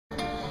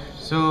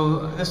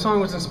So this song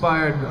was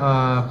inspired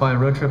by a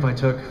road trip I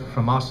took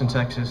from Austin,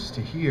 Texas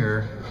to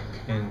here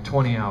in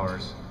 20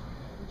 hours.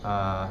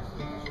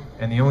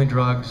 And the only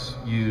drugs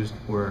used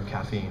were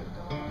caffeine.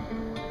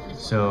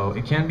 So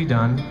it can be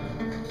done,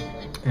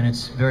 and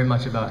it's very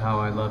much about how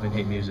I love and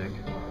hate music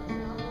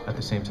at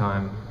the same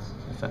time,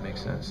 if that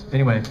makes sense.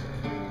 Anyway,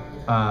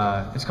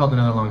 it's called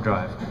Another Long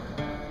Drive.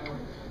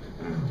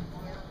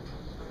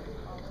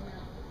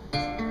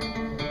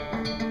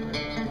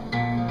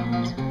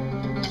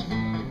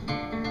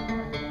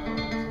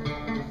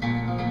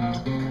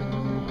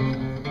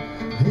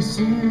 This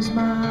is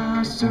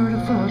my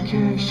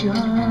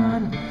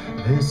certification.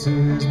 This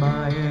is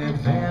my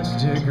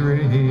advanced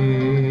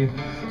degree.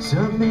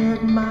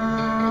 Submit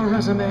my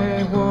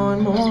resume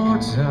one more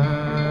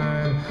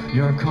time.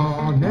 Your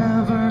call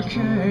never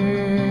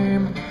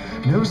came.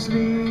 No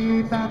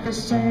sleep at the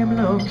same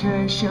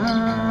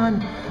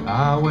location.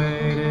 I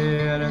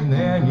waited and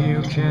then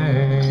you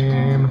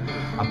came.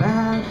 A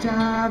bad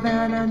dive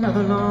and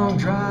another long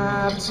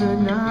drive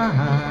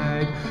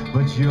tonight,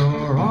 but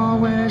you're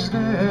always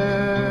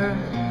there.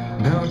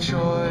 No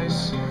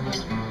choice,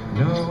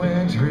 no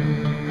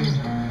entry.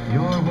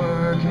 You're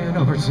working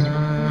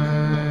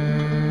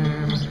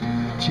overtime.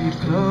 Cheap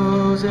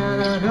clothes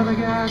and another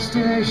gas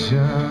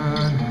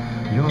station.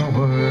 Your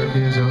work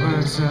is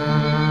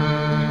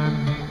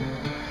overtime.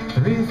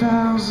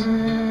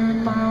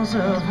 3,000 miles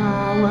of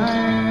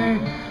highway.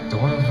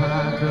 Don't wanna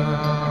fight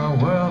the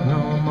world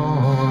no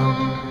more.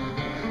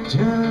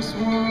 Just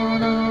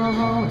wanna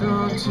hold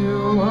on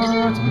to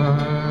what's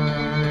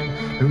mine.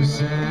 Who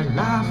said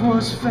life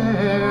was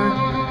fair?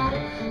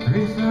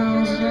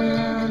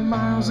 3,000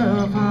 miles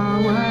of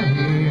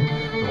highway.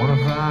 Don't wanna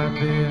fight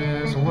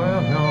this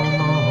world no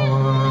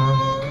more.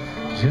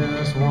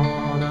 Just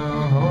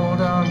wanna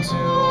hold on to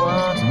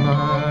what's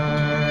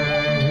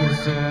mine. Who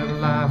said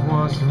life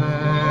was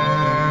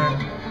fair?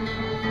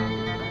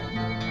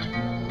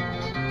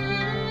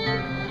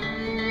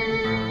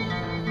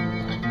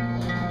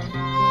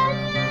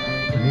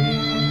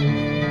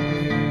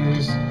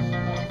 Please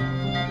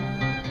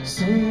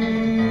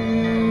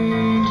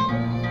sing.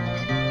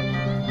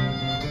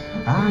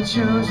 I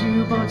chose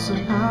you, but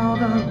somehow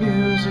the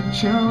music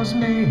chose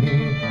me.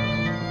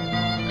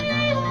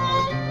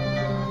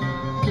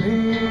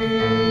 Please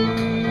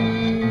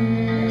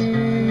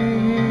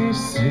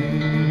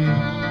see.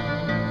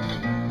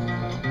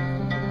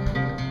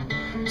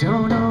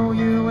 Don't owe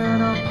you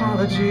an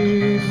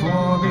apology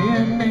for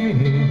being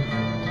me.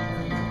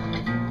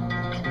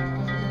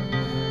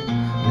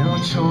 No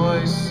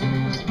choice,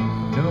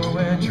 no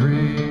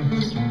entry.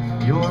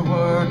 You're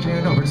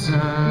working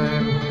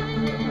overtime.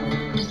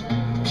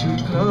 Cheap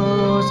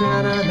clothes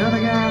and another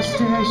gas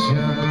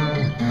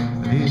station.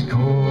 These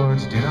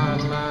chords do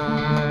not lie.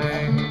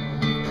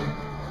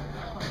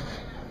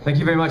 Thank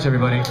you very much,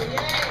 everybody.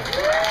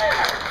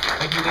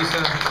 Thank you,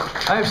 Lisa.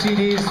 I have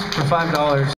CDs for $5.